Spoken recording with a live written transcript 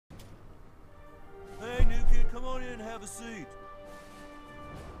and have a seat.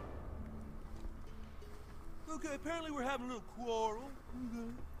 Okay, apparently we're having a little quarrel. Okay.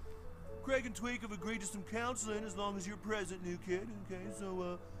 Craig and Tweak have agreed to some counseling as long as you're present, new kid. Okay,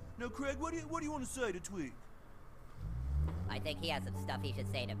 so, now, Craig, what do you want to say to Tweak? I think he has some stuff he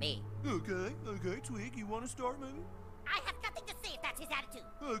should say to me. Okay, Tweak, you want to start, maybe? I have nothing to say if that's his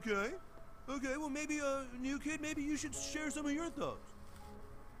attitude. Okay, well, maybe, new kid, maybe you should share some of your thoughts.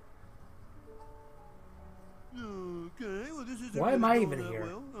 Okay, well, this isn't Why am I really even going that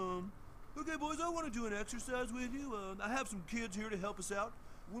here? well. Okay, boys, I want to do an exercise with you. I have some kids here to help us out.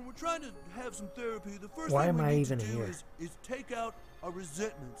 When we're trying to have some therapy, the first thing we need to do is take out our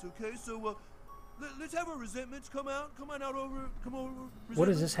resentments, okay? So, let's have our resentments come over. What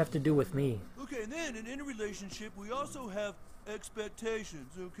does this have to do with me? Okay, and then in a relationship, we also have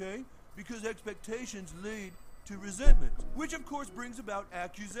expectations, okay? Because expectations lead to resentment, which of course brings about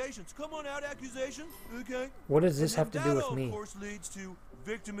accusations. Come on out, accusations, okay? What does this have to do with me? That, of course, leads to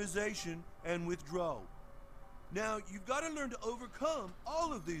victimization and withdrawal. Now, you've got to learn to overcome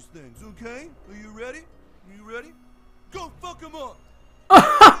all of these things, okay? Are you ready? Go fuck them up!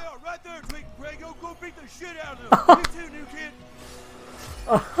 Yeah, right there, Tweak and Craig. Go beat the shit out of them. You too, new kid.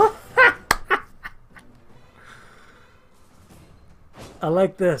 I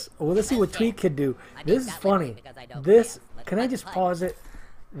like this. Well, let's see what Tweak can do. This is funny. Can I just pause it?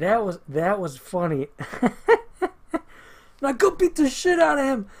 That was funny. Now go beat the shit out of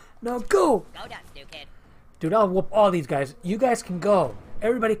him. Now go. Go nuts, new kid. Dude, I'll whoop all these guys. You guys can go.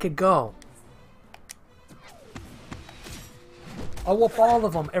 Everybody can go. I'll whoop all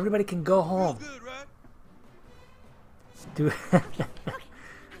of them. Everybody can go home. Good, right? Dude. I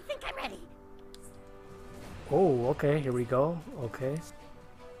think I'm ready. Oh, okay. Here we go. Okay.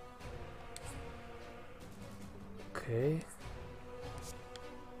 Okay.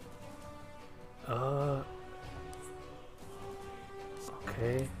 Okay.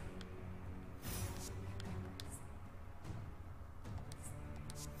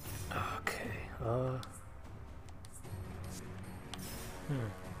 Okay.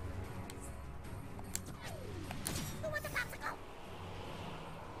 Who wants a popsicle?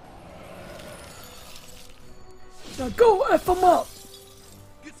 Now go F them up!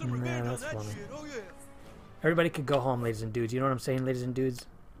 Get some revenge on that's that funny. shit. Oh yeah. Everybody could go home, ladies and dudes. You know what I'm saying, ladies and dudes?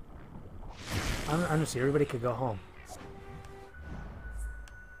 Honestly, everybody could go home.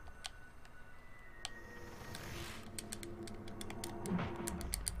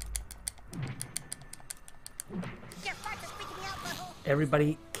 Your farts are freaking me out, butthole.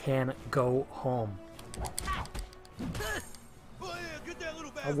 Everybody can go home. Oh yeah, get that little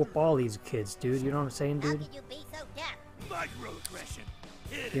I'll bastard. whoop all these kids, dude. You know what I'm saying, How dude? can you be so deaf? Microaggression.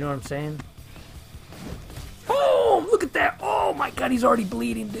 Hit You know what I'm saying? Oh, look at that! Oh my god, he's already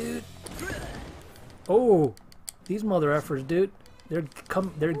bleeding, dude. Oh, these mother effers, dude. They're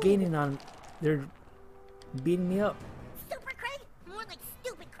gaining on. They're beating me up. Super Craig? More like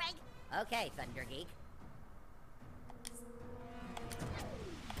stupid Craig. Okay, Thunder Geek.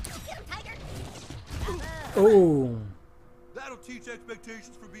 Go get him, Tiger. Oh, That'll teach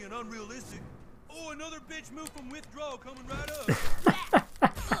expectations for being unrealistic. Oh, another bitch move from withdrawal coming right up.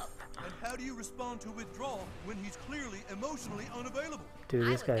 And how do you respond to withdrawal when he's clearly emotionally unavailable? dude,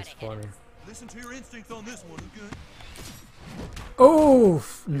 this guy's funny. Listen to your instincts on this one, okay? Oh,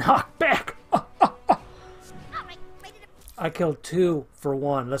 knock back. All right, ready to I killed 2 for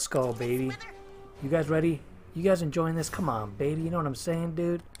 1. Let's go, baby. You guys ready? You guys enjoying this? Come on, baby. You know what I'm saying,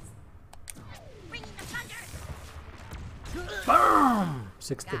 dude? bring in the thunder. Boom!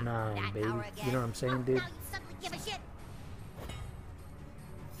 6 to 9, baby. You know what I'm saying, dude? Now you suddenly give a shit.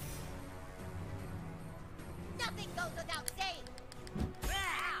 Nothing goes without saying.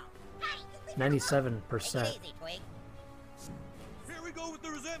 Hey, you leave me 97%. Easy, Twig. Here we go with the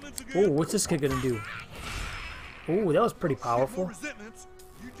resentments Oh, again. what's this kid gonna do? Oh, that was pretty More powerful. resentments.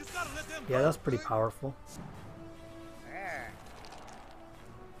 You just gotta let them Yeah, go, that's pretty okay? powerful.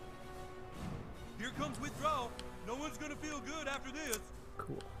 Here comes withdrawal. No one's gonna feel good after this.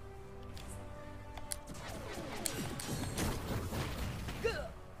 Cool.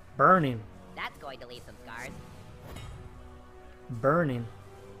 Burning. That's going to leave some scars. Burning.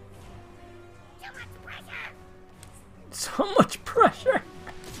 Too much pressure. So much pressure.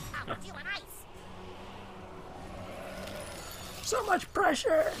 I'll put you on ice. So much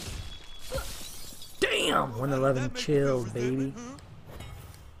pressure. Damn. 111 That make you feel chilled, baby. resentment, huh?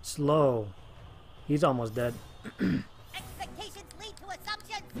 Slow. He's almost dead. Expectations lead to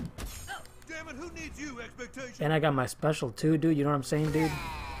assumptions. Damn it, who needs you, expectations? And I got my special too, dude. You know what I'm saying, dude?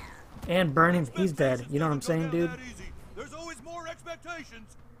 And burning. He's dead. You know what I'm saying, Expectations dude? doesn't go down that easy. There's always more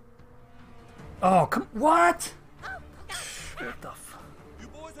expectations. Oh, come. What? Oh, What the f... You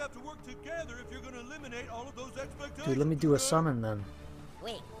boys have to work together if you're gonna eliminate all of those expectations. Dude, let me do a okay? summon then.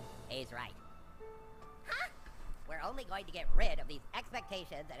 Tweak, he's right. Huh? We're only going to get rid of these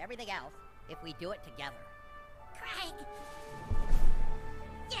expectations and everything else if we do it together. Craig!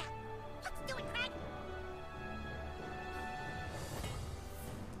 Yeah, let's do it, Craig!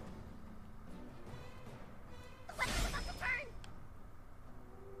 The weather's about to turn!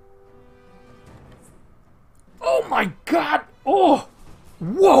 Oh my god! Oh!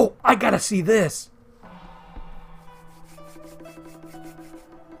 Whoa! I gotta see this!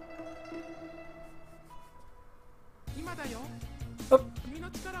 Oh.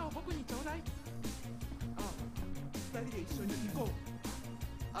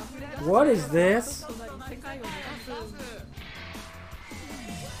 What is this?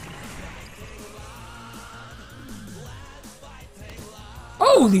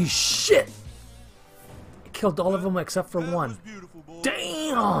 Holy shit! I killed all of them except for That one. was beautiful, boy.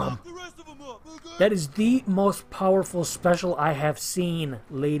 Damn! Lock the rest of them up, okay? That is the most powerful special I have seen,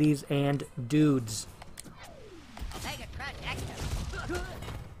 ladies and dudes. Mega Crush Extra.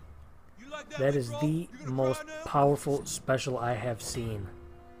 You like that, That big is bro? the You gonna most cry now? powerful special I have seen.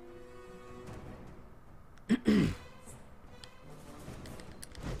 Yeah!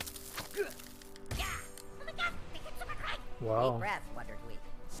 Oh my god, they hit Super Craig! Deep Wow, breath, Wonder Tweak.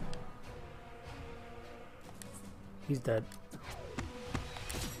 he's dead.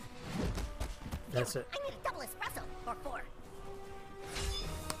 That's it. I need a double espresso for 4.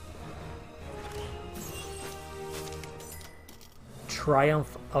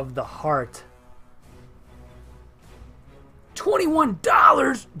 Triumph of the Heart.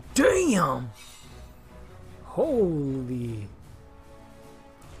 $21! Damn! Holy.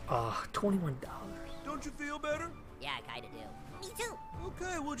 $21. Don't you feel better? Yeah, I kinda do. Me too!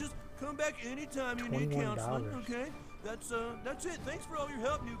 Okay, well just come back anytime you need counseling, $21. okay? That's it. Thanks for all your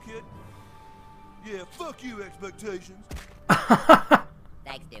help, new kid. Yeah, fuck you, expectations.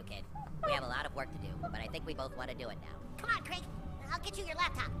 Thanks, new kid. We have a lot of work to do, but I think we both want to do it now. Come on, Craig! I'll get you your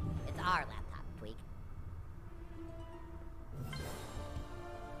laptop. It's our laptop, Tweak.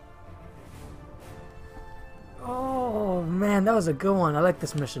 Oh man, that was a good one. I like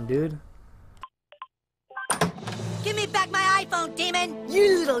this mission, dude. Give me back my iPhone, demon!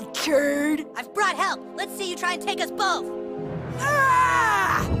 You little turd! I've brought help! Let's see you try and take us both!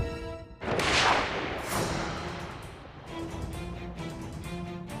 Ah!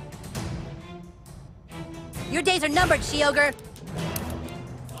 Your days are numbered, She-Ogre!